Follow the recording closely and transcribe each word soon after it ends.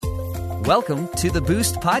Welcome to the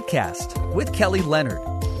Boost Podcast with Kelly Leonard.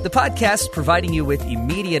 The podcast providing you with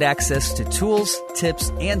immediate access to tools,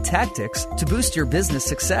 tips, and tactics to boost your business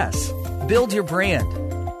success, build your brand,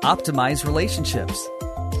 optimize relationships,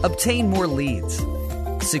 obtain more leads,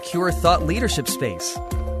 secure thought leadership space,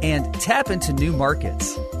 and tap into new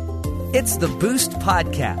markets. It's the Boost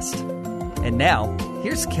Podcast. And now,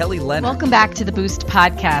 here's Kelly Leonard. Welcome back to the Boost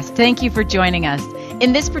Podcast. Thank you for joining us.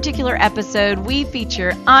 In this particular episode, we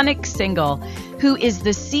feature Onyx Singal, who is the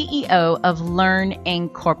CEO of Learn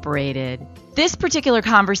Incorporated. This particular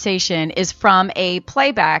conversation is from a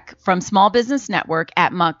playback from Small Business Network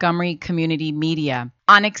at Montgomery Community Media.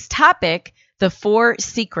 Onyx's topic, the 4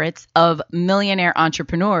 secrets of millionaire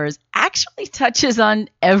entrepreneurs, actually touches on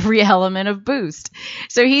every element of Boost.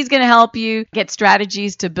 So he's going to help you get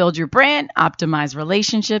strategies to build your brand, optimize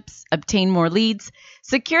relationships, obtain more leads,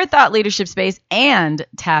 secure thought leadership space, and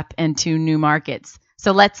tap into new markets.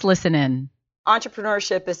 So let's listen in.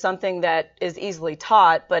 Entrepreneurship is something that is easily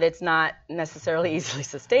taught, but it's not necessarily easily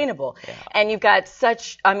sustainable. Yeah. And you've got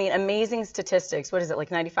such, amazing statistics. What is it, like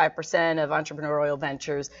 95% of entrepreneurial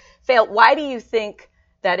ventures fail? Why do you think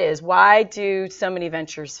that is? Why do so many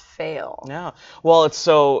ventures fail? Yeah, well, it's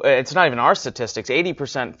not even our statistics.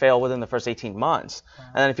 80% fail within the first 18 months. Wow.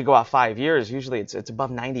 And then if you go out 5 years, usually it's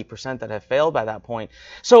above 90% that have failed by that point.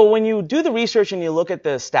 So when you do the research and you look at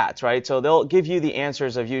the stats, right, so they'll give you the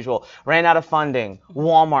answers of usual. Ran out of funding,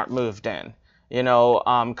 Walmart moved in,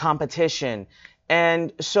 competition.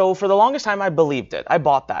 And so for the longest time, I believed it. I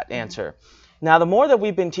bought that answer. Now, the more that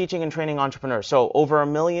we've been teaching and training entrepreneurs, so over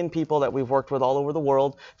 1 million people that we've worked with all over the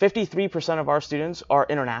world, 53% of our students are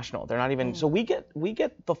international. They're not even, so we get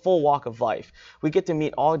the full walk of life. We get to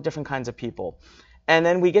meet all different kinds of people. And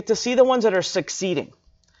then we get to see the ones that are succeeding.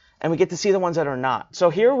 And we get to see the ones that are not.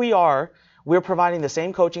 So here we are, we're providing the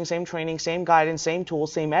same coaching, same training, same guidance, same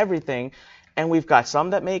tools, same everything. And we've got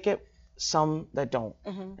some that make it, some that don't.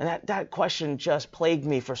 Mm-hmm. And that question just plagued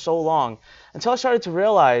me for so long until I started to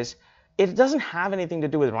realize it doesn't have anything to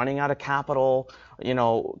do with running out of capital,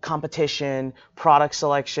 competition, product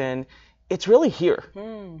selection. It's really here.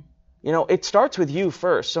 It starts with you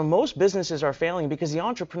first. So most businesses are failing because the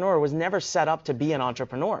entrepreneur was never set up to be an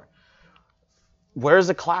entrepreneur. Where's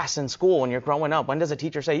the class in school when you're growing up? When does a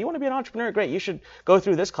teacher say, you want to be an entrepreneur? Great, you should go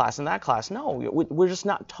through this class and that class. No, we're just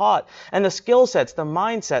not taught. And the skill sets, the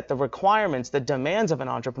mindset, the requirements, the demands of an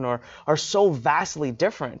entrepreneur are so vastly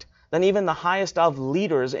different than even the highest of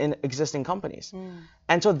leaders in existing companies.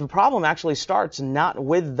 And so the problem actually starts not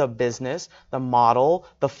with the business, the model,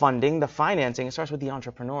 the funding, the financing. It starts with the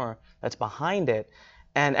entrepreneur that's behind it.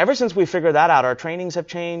 And ever since we figured that out, our trainings have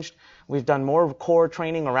changed. We've done more core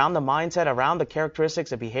training around the mindset, around the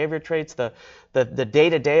characteristics, the behavior traits, the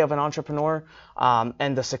day-to-day of an entrepreneur,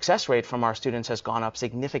 and the success rate from our students has gone up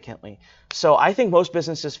significantly. So I think most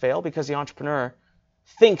businesses fail because the entrepreneur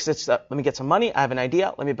thinks it's, let me get some money, I have an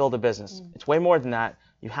idea, let me build a business. It's way more than that.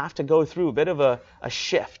 You have to go through a bit of a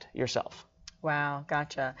shift yourself. Wow,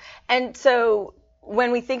 gotcha. And so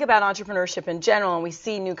when we think about entrepreneurship in general and we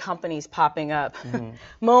see new companies popping up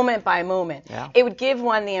moment by moment, it would give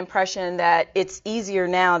one the impression that it's easier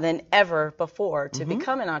now than ever before to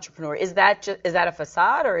become an entrepreneur. Is that a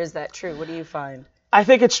facade or is that true? What do you find? I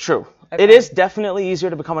think it's true. Okay. It is definitely easier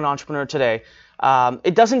to become an entrepreneur today.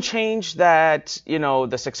 It doesn't change that,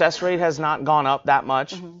 the success rate has not gone up that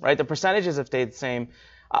much, right? The percentages have stayed the same.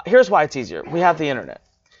 Here's why it's easier. We have the internet.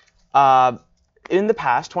 In the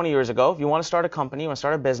past, 20 years ago, if you want to start a company, you want to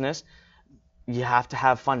start a business, you have to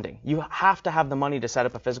have funding. You have to have the money to set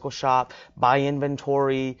up a physical shop, buy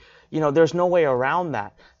inventory. There's no way around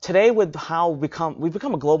that. Today, with how we've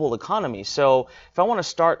become a global economy. So if I want to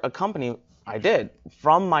start a company, I did.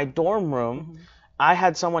 From my dorm room, I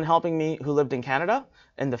had someone helping me who lived in Canada,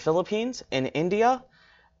 in the Philippines, in India,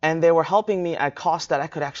 and they were helping me at cost that I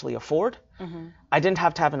could actually afford. I didn't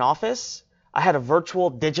have to have an office. I had a virtual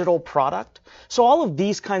digital product. So all of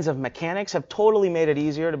these kinds of mechanics have totally made it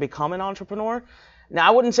easier to become an entrepreneur. Now,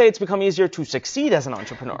 I wouldn't say it's become easier to succeed as an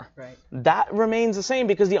entrepreneur. Right. That remains the same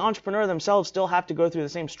because the entrepreneur themselves still have to go through the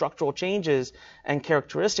same structural changes and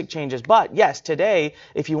characteristic changes. But yes, today,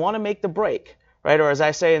 if you want to make the break, right, or as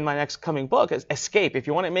I say in my next coming book, escape. If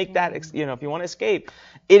you want to make that, if you want to escape,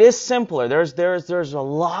 it is simpler. There's a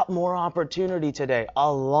lot more opportunity today,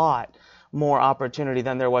 a lot more opportunity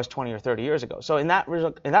than there was 20 or 30 years ago. So in that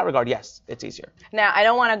regard, yes, it's easier. Now, I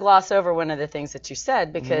don't want to gloss over one of the things that you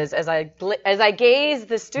said because as I gaze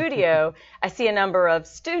the studio, I see a number of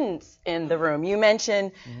students in the room. You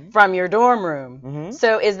mentioned from your dorm room.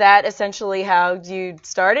 So is that essentially how you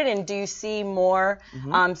started? And do you see more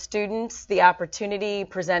students, the opportunity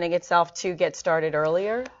presenting itself to get started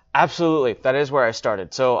earlier? Absolutely. That is where I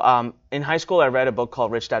started. So in high school, I read a book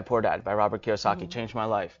called Rich Dad, Poor Dad by Robert Kiyosaki. Changed my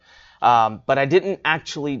life. But I didn't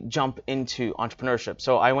actually jump into entrepreneurship.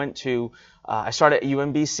 So I went to, I started at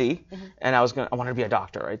UMBC, and I wanted to be a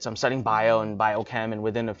doctor, right? So I'm studying bio and biochem, and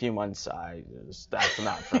within a few months, that's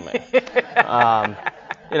not for me.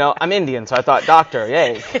 I'm Indian, so I thought doctor,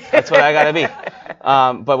 yay, that's what I gotta be.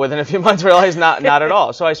 But within a few months, realized not at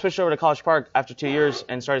all. So I switched over to College Park after 2 years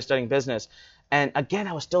and started studying business. And again,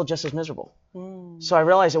 I was still just as miserable. So I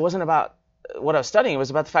realized it wasn't about what I was studying. It was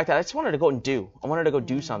about the fact that I just wanted to go and do. I wanted to go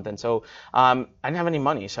do something. So I didn't have any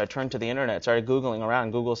money, so I turned to the internet, started Googling around,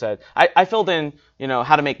 and Google said, I filled in,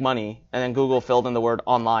 how to make money, and then Google filled in the word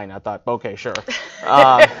online. I thought, okay, sure.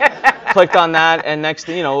 Clicked on that, and next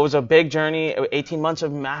thing, it was a big journey, 18 months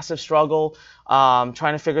of massive struggle, trying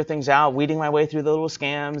to figure things out, weeding my way through the little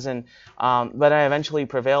scams, and but I eventually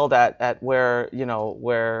prevailed at where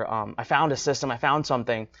I found a system, I found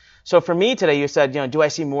something. So for me today, you said, do I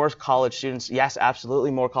see more college students? Yes,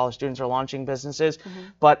 absolutely, more college students are launching businesses,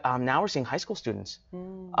 but now we're seeing high school students.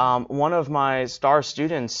 One of my star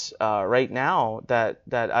students right now that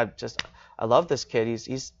I love this kid.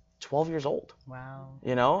 He's 12 years old.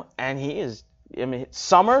 Wow. And he is,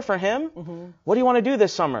 summer for him, what do you want to do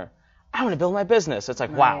this summer? I want to build my business. It's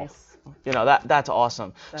like, nice. Wow. That's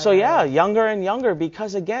awesome. So yeah, younger and younger,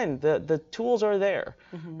 because again, the tools are there,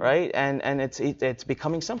 right? And it's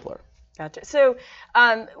becoming simpler. Gotcha. So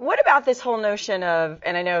what about this whole notion of,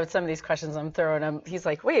 and I know some of these questions I'm throwing him, he's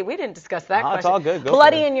like, wait, we didn't discuss that question. It's all good. Go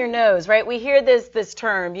bloody in your nose, right? We hear this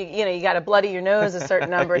term, you got to bloody your nose a certain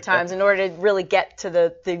number of times in order to really get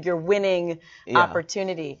to your winning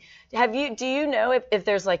opportunity. Do you know if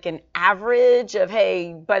there's like an average of,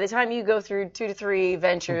 hey, by the time you go through 2 to 3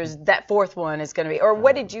 ventures, that fourth one is going to be, or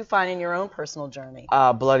what did you find in your own personal journey?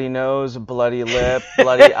 Bloody nose, bloody lip,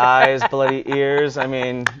 bloody eyes, bloody ears. I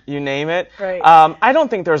mean, you name it. Right. I don't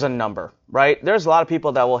think there's a number, right? There's a lot of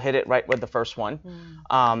people that will hit it right with the first one.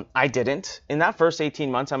 I didn't. In that first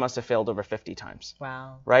 18 months, I must have failed over 50 times.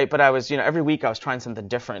 Wow. Right? But I was, every week I was trying something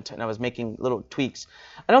different, and I was making little tweaks.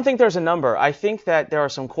 I don't think there's a number. I think that there are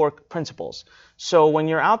some core principles. So when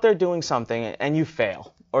you're out there doing something and you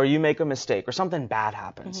fail, or you make a mistake, or something bad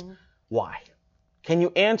happens, why? Can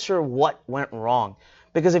you answer what went wrong?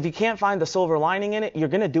 Because if you can't find the silver lining in it, you're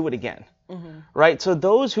going to do it again. Right? So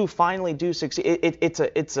those who finally do succeed,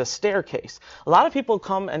 it's a staircase. A lot of people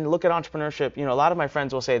come and look at entrepreneurship. A lot of my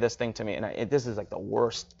friends will say this thing to me, and this is like the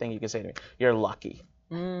worst thing you can say to me. You're lucky.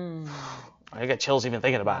 I get chills even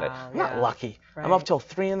thinking about it. I'm not lucky. Right. I'm up till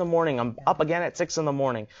 3 in the morning. I'm up again at 6 in the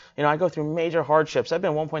morning. I go through major hardships. I've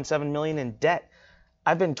been 1.7 million in debt.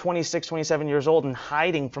 I've been 26, 27 years old and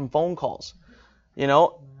hiding from phone calls.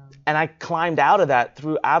 And I climbed out of that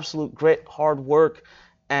through absolute grit, hard work,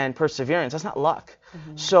 and perseverance. That's not luck.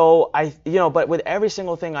 So but with every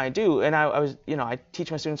single thing I do, and I teach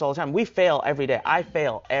my students all the time, we fail every day. I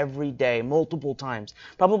fail every day, multiple times,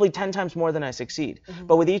 probably 10 times more than I succeed.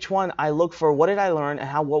 But with each one, I look for what did I learn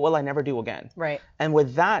and what will I never do again? Right. And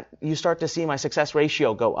with that, you start to see my success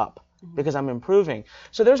ratio go up because I'm improving.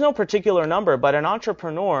 So there's no particular number, but an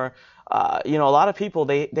entrepreneur, a lot of people,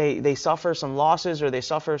 they suffer some losses, or they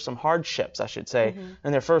suffer some hardships, I should say,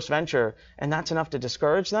 in their first venture, and that's enough to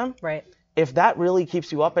discourage them. Right. If that really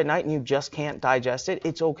keeps you up at night and you just can't digest it,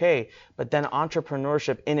 it's okay. But then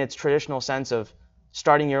entrepreneurship in its traditional sense of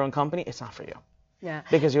starting your own company, it's not for you. Yeah.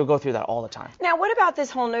 Because you'll go through that all the time. Now, what about this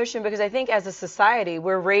whole notion? Because I think as a society,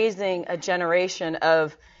 we're raising a generation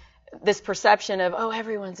of this perception of, oh,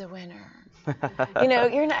 everyone's a winner.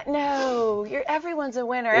 You're not, no, everyone's a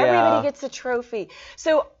winner. Yeah. Everybody gets a trophy.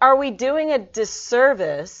 So are we doing a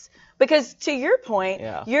disservice? Because to your point,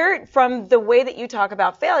 you're, from the way that you talk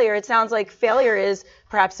about failure, it sounds like failure is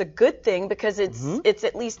perhaps a good thing because it's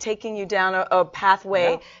at least taking you down a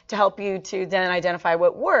pathway to help you to then identify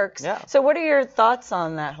what works. Yeah. So what are your thoughts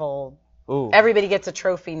on that whole everybody gets a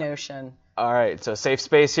trophy notion? All right, so safe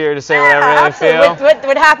space here to say whatever I feel.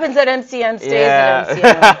 What happens at MCM stays at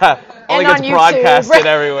MCM. Only and gets on broadcasted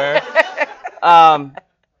everywhere.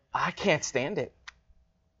 I can't stand it.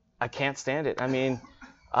 I mean,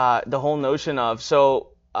 the whole notion of,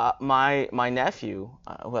 my nephew,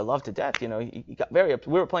 who I love to death, he got very upset.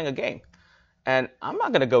 We were playing a game, and I'm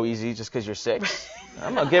not going to go easy just because you're 6.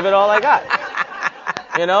 I'm going to give it all I got,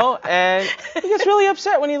 and he gets really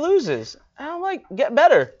upset when he loses. And I'm like, get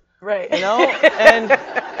better. Right. And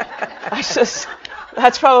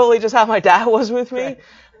that's probably just how my dad was with me.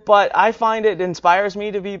 But I find it inspires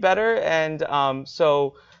me to be better. And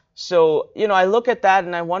so So, I look at that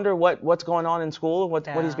and I wonder what's going on in school, what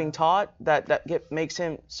he's being taught that makes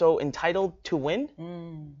him so entitled to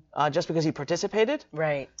win just because he participated.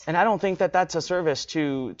 Right. And I don't think that that's a service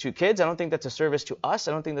to kids. I don't think that's a service to us.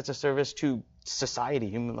 I don't think that's a service to society,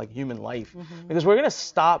 human life. Because we're going to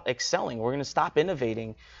stop excelling. We're going to stop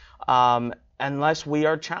innovating unless we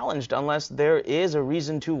are challenged, unless there is a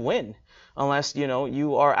reason to win. Unless,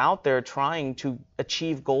 you are out there trying to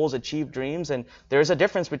achieve goals, achieve dreams, and there's a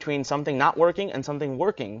difference between something not working and something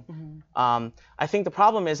working. I think the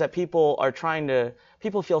problem is that people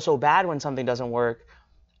feel so bad when something doesn't work.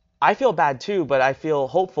 I feel bad too, but I feel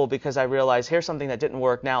hopeful because I realize here's something that didn't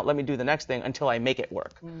work. Now let me do the next thing until I make it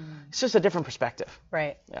work. It's just a different perspective.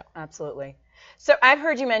 Right. Yeah. Absolutely. So I've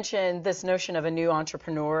heard you mention this notion of a new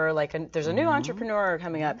entrepreneur, there's a new entrepreneur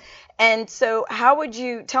coming up. And so how would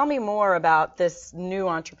you tell me more about this new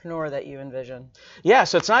entrepreneur that you envision? Yeah,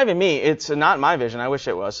 so it's not even me. It's not my vision. I wish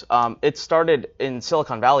it was. It started in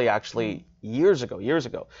Silicon Valley actually years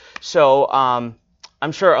ago. So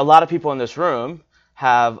I'm sure a lot of people in this room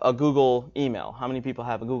have a Google email. How many people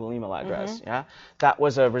have a Google email address? Yeah, that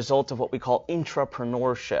was a result of what we call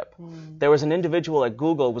intrapreneurship. There was an individual at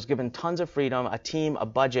Google was given tons of freedom, a team, a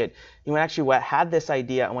budget. He actually had this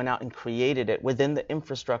idea and went out and created it within the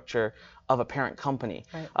infrastructure of a parent company.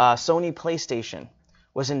 Right. Sony PlayStation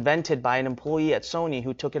was invented by an employee at Sony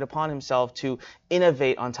who took it upon himself to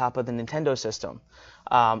innovate on top of the Nintendo system.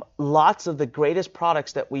 Lots of the greatest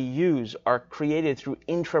products that we use are created through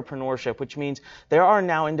intrapreneurship, which means there are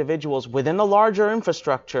now individuals within the larger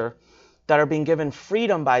infrastructure that are being given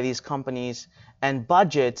freedom by these companies and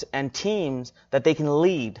budgets and teams that they can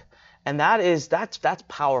lead. And that's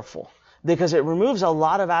powerful because it removes a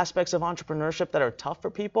lot of aspects of entrepreneurship that are tough for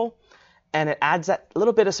people. And it adds that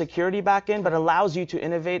little bit of security back in, but allows you to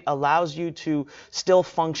innovate, allows you to still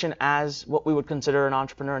function as what we would consider an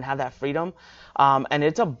entrepreneur and have that freedom. And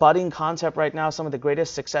it's a budding concept right now. Some of the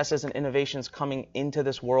greatest successes and innovations coming into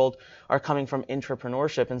this world are coming from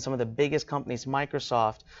intrapreneurship. And some of the biggest companies,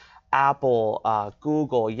 Microsoft, Apple,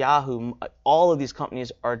 Google, Yahoo, all of these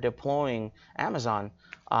companies are deploying, Amazon,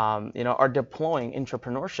 are deploying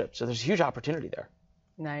intrapreneurship. So there's a huge opportunity there.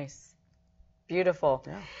 Nice. Beautiful.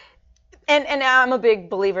 Yeah. And I'm a big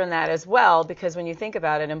believer in that as well, because when you think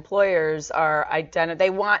about it, employers are they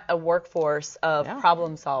want a workforce of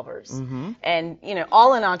problem solvers. And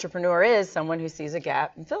all an entrepreneur is someone who sees a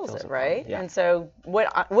gap and fills it, right? Yeah. And so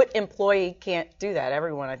what employee can't do that?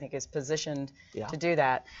 Everyone, I think, is positioned to do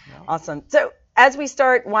that. Yeah. Awesome. So as we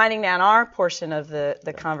start winding down our portion of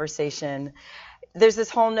the conversation, there's this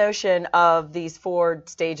whole notion of these 4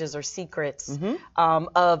 stages or secrets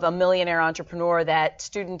of a millionaire entrepreneur that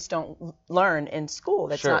students don't learn in school,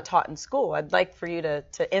 that's not taught in school. I'd like for you to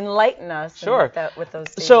enlighten us with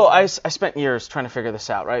those stages. So I spent years trying to figure this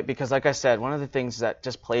out, right? Because like I said, one of the things that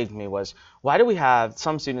just plagued me was, why do we have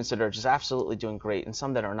some students that are just absolutely doing great and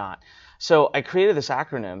some that are not? So I created this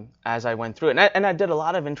acronym as I went through it, and I did a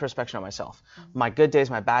lot of introspection on myself. My good days,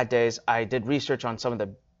 my bad days. I did research on some of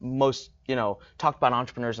the most, talked about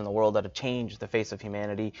entrepreneurs in the world that have changed the face of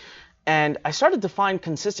humanity. And I started to find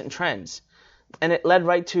consistent trends. And it led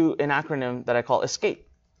right to an acronym that I call ESCAPE,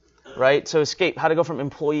 right? So ESCAPE, how to go from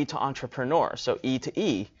employee to entrepreneur, so E to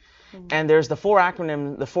E. And there's the 4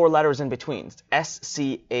 acronyms, the 4 letters in between,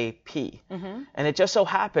 SCAP. And it just so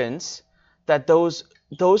happens that those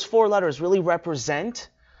 4 letters really represent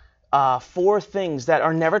 4 things that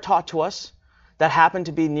are never taught to us, that happen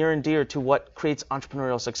to be near and dear to what creates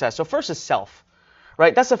entrepreneurial success. So first is self,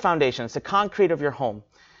 right? That's the foundation. It's the concrete of your home.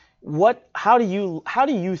 How do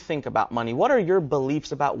you think about money? What are your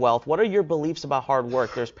beliefs about wealth? What are your beliefs about hard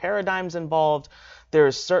work? There's paradigms involved.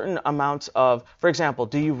 There's certain amounts of, for example,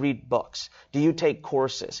 do you read books? Do you take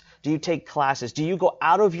courses? Do you take classes? Do you go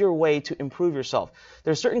out of your way to improve yourself?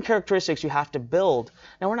 There's certain characteristics you have to build.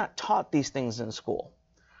 Now, we're not taught these things in school.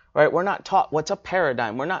 Right? We're not taught what's a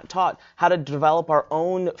paradigm. We're not taught how to develop our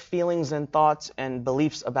own feelings and thoughts and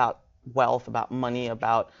beliefs about wealth, about money,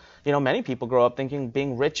 about, many people grow up thinking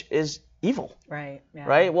being rich is evil. Right. Yeah.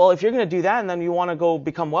 Right? Well, if you're going to do that and then you want to go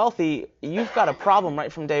become wealthy, you've got a problem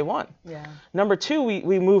right from day one. Yeah. Number 2,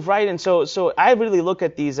 we move right in. So I really look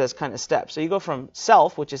at these as kind of steps. So you go from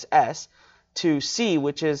self, which is S, to C,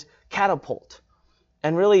 which is catapult.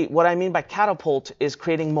 And really what I mean by catapult is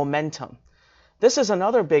creating momentum. This is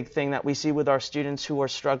another big thing that we see with our students who are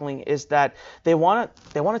struggling, is that they want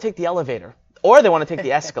to take the elevator or they want to take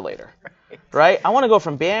the escalator, right? I want to go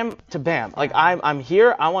from bam to bam. Like I'm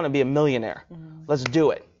here. I want to be a millionaire. Let's do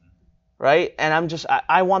it, right? And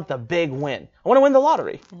I want the big win. I want to win the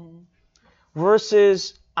lottery.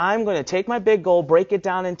 Versus I'm going to take my big goal, break it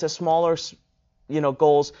down into smaller,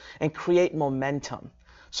 goals and create momentum.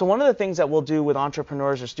 So one of the things that we'll do with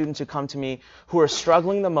entrepreneurs or students who come to me who are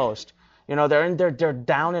struggling the most, they're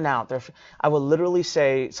down and out. I will literally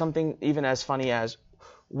say something even as funny as,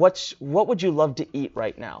 what would you love to eat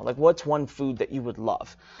right now? Like, what's one food that you would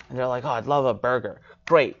love? And they're like, oh, I'd love a burger.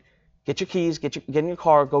 Great. Get your keys, get in your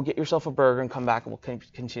car, go get yourself a burger and come back and we'll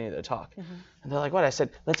continue the talk. Mm-hmm. And they're like, what? I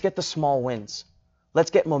said, let's get the small wins. Let's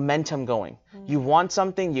get momentum going. Mm-hmm. You want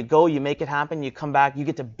something, you go, you make it happen, you come back, you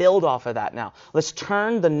get to build off of that now. Let's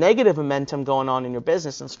turn the negative momentum going on in your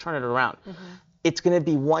business and let's turn it around. Mm-hmm. It's going to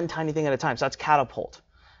be one tiny thing at a time. So that's catapult.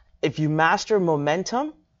 If you master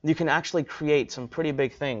momentum, you can actually create some pretty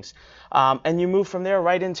big things. And you move from there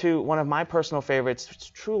right into one of my personal favorites, it's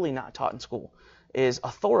truly not taught in school, is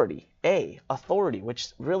authority. Authority, which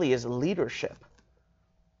really is leadership.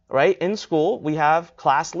 Right? In school, we have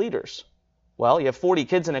class leaders. Well, you have 40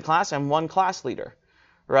 kids in a class and one class leader.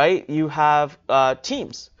 Right? You have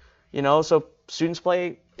teams. So students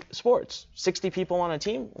play sports. 60 people on a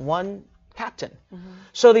team, one captain. Mm-hmm.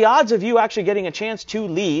 So the odds of you actually getting a chance to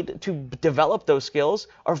lead, to develop those skills,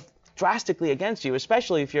 are drastically against you,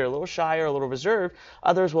 especially if you're a little shy or a little reserved.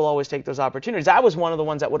 Others will always take those opportunities. I was one of the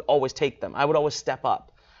ones that would always take them. I would always step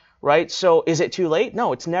up, right? So is it too late?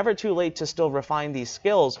 No, it's never too late to still refine these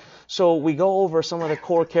skills. So we go over some of the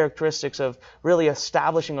core characteristics of really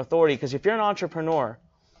establishing authority, because if you're an entrepreneur,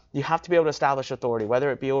 you have to be able to establish authority, whether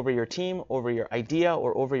it be over your team, over your idea,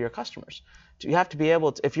 or over your customers. You have to be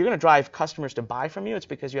able to, if you're going to drive customers to buy from you, it's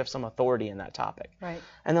because you have some authority in that topic. Right.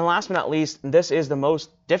 And then last but not least, this is the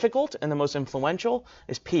most difficult and the most influential,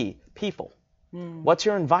 is people. What's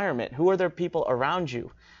your environment? Who are the people around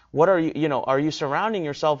you? What are you surrounding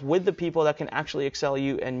yourself with the people that can actually excel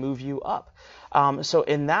you and move you up? So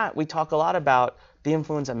in that, we talk a lot about the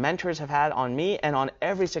influence that mentors have had on me and on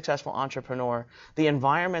every successful entrepreneur, the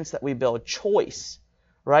environments that we build, choice.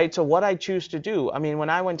 Right? So what I choose to do, when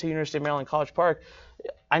I went to University of Maryland, College Park,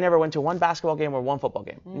 I never went to one basketball game or one football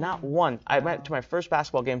game. Not one. I went to my first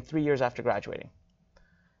basketball game 3 years after graduating.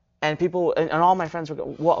 And people, and all my friends were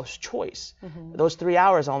going, well, it was choice. Mm-hmm. Those 3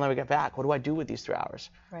 hours I'll never get back. What do I do with these 3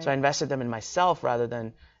 hours? Right. So I invested them in myself rather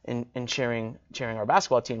than in cheering our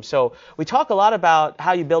basketball team. So we talk a lot about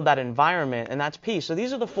how you build that environment, and that's peace. So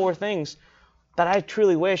these are the 4 things that I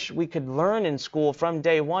truly wish we could learn in school from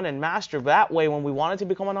day one and master. That way, when we wanted to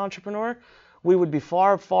become an entrepreneur, we would be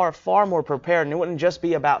far, far, far more prepared. And it wouldn't just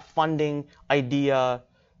be about funding, idea,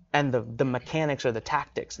 and the mechanics or the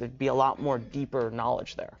tactics. There'd be a lot more deeper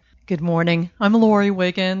knowledge there. Good morning. I'm Lori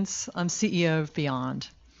Wiggins. I'm CEO of Beyond.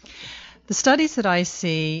 The studies that I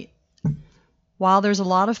see, while there's a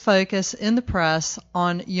lot of focus in the press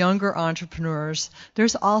on younger entrepreneurs,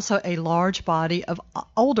 there's also a large body of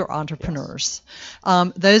older entrepreneurs.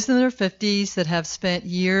 Yes. Those in their 50s that have spent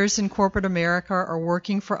years in corporate America or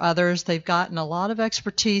working for others, they've gotten a lot of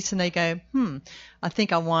expertise and they go, I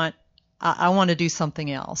think I want to do something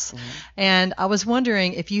else. Mm-hmm. And I was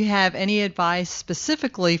wondering if you have any advice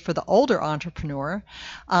specifically for the older entrepreneur,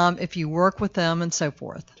 if you work with them and so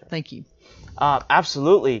forth. Sure. Thank you.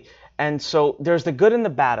 Absolutely. And so there's the good and the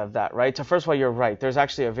bad of that, right? So first of all, you're right. There's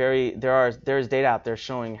actually there's data out there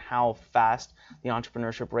showing how fast the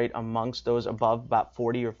entrepreneurship rate amongst those above about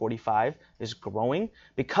 40 or 45 is growing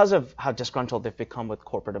because of how disgruntled they've become with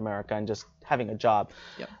corporate America and just having a job.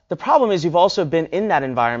 Yep. The problem is you've also been in that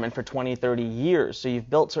environment for 20, 30 years. So you've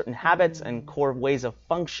built certain habits and core ways of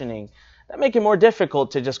functioning that make it more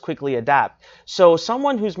difficult to just quickly adapt. So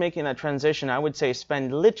someone who's making that transition, I would say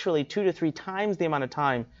spend literally 2 to 3 times the amount of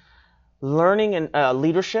time learning and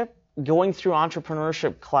leadership, going through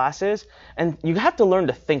entrepreneurship classes, and you have to learn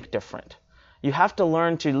to think different. You have to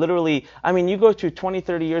learn to literally, you go through 20,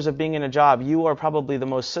 30 years of being in a job, you are probably the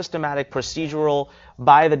most systematic, procedural,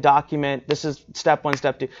 by the document, this is step 1,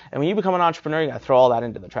 step 2. And when you become an entrepreneur, you got to throw all that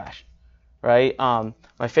into the trash, right?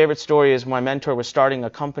 My favorite story is my mentor was starting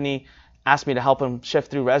a company, asked me to help him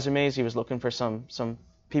shift through resumes. He was looking for some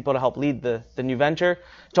people to help lead the new venture.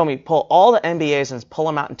 Told me, pull all the MBAs and pull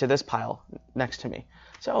them out into this pile next to me.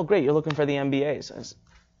 I said, oh, great, you're looking for the MBAs. I just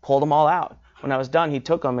pulled them all out. When I was done, he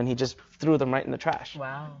took them and he just threw them right in the trash.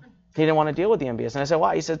 Wow. He didn't want to deal with the MBAs. And I said,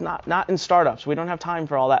 why? He said, not in startups. We don't have time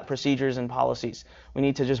for all that procedures and policies. We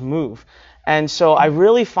need to just move. And so I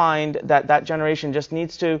really find that generation just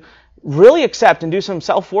needs to really accept and do some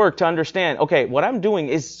self-work to understand, okay, what I'm doing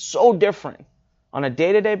is so different on a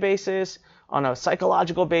day-to-day basis, on a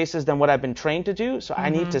psychological basis than what I've been trained to do. So I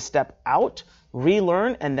need to step out,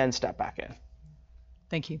 relearn, and then step back in.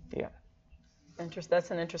 Thank you. Yeah. That's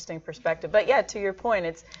an interesting perspective. But yeah, to your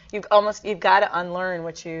point, you've got to unlearn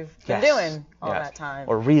what you've been doing all that time.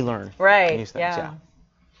 Or relearn. Right. These things, yeah.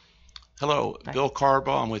 Hello, Bill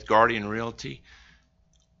Carbaugh. I'm with Guardian Realty.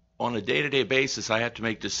 On a day-to-day basis, I have to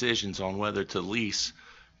make decisions on whether to lease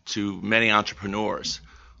to many entrepreneurs.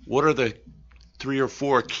 What are the 3 or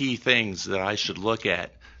 4 key things that I should look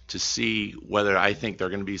at to see whether I think they're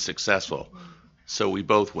going to be successful so we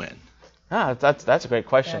both win? That's a great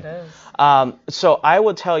question. That is. So I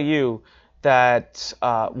would tell you that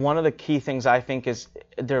one of the key things I think is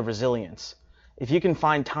their resilience. If you can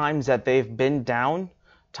find times that they've been down,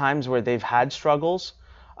 times where they've had struggles,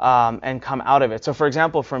 and come out of it. So for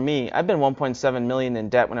example, for me, I've been $1.7 million in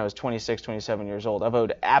debt when I was 26, 27 years old. I've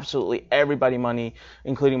owed absolutely everybody money,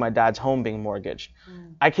 including my dad's home being mortgaged.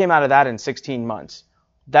 I came out of that in 16 months.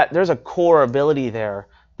 There's a core ability there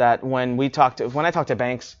that when I talk to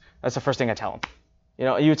banks, that's the first thing I tell them. You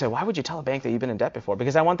know, you would say, why would you tell a bank that you've been in debt before?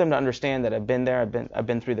 Because I want them to understand that I've been there, I've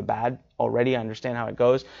been through the bad already, I understand how it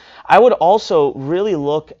goes. I would also really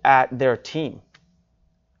look at their team,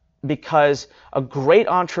 because a great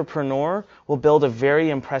entrepreneur will build a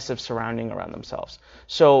very impressive surrounding around themselves.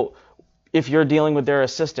 So if you're dealing with their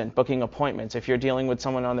assistant, booking appointments, if you're dealing with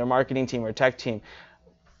someone on their marketing team or tech team,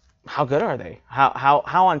 how good are they? How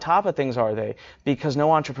on top of things are they? Because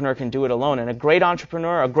no entrepreneur can do it alone. And a great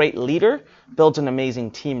entrepreneur, a great leader, builds an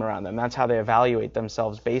amazing team around them. That's how they evaluate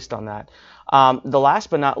themselves based on that. The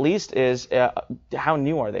last but not least is how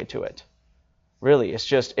new are they to it? Really, it's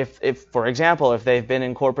just if, for example, if they've been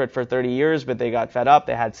in corporate for 30 years, but they got fed up,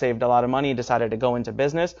 they had saved a lot of money, decided to go into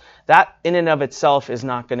business, that in and of itself is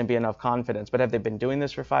not going to be enough confidence. But have they been doing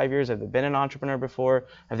this for 5 years? Have they been an entrepreneur before?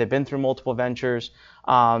 Have they been through multiple ventures?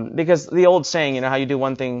 Because the old saying, you know, how you do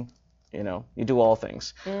one thing, you know, you do all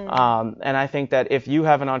things. And I think that if you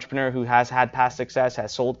have an entrepreneur who has had past success,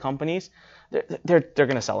 has sold companies, they're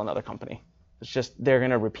going to sell another company. It's just they're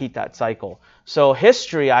going to repeat that cycle. So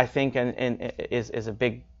history, I think, is a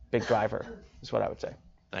big driver, is what I would say.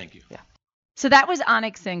 Thank you. Yeah. So that was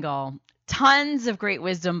Anik Singhal. Tons of great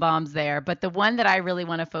wisdom bombs there, but the one that I really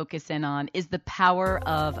want to focus in on is the power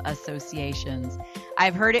of associations.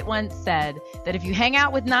 I've heard it once said that if you hang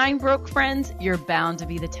out with 9 broke friends, you're bound to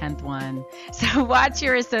be the 10th one. So watch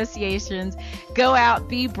your associations, go out,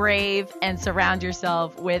 be brave, and surround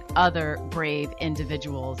yourself with other brave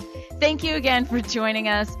individuals. Thank you again for joining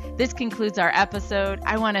us. This concludes our episode.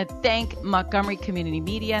 I want to thank Montgomery Community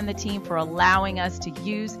Media and the team for allowing us to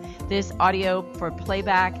use this audio for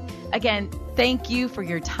playback. Again, thank you for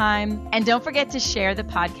your time. And don't forget to share the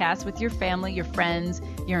podcast with your family, your friends,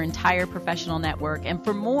 your entire professional network. And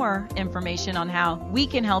for more information on how we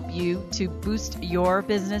can help you to boost your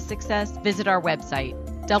business success, visit our website,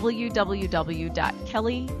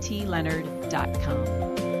 www.kellytleonard.com.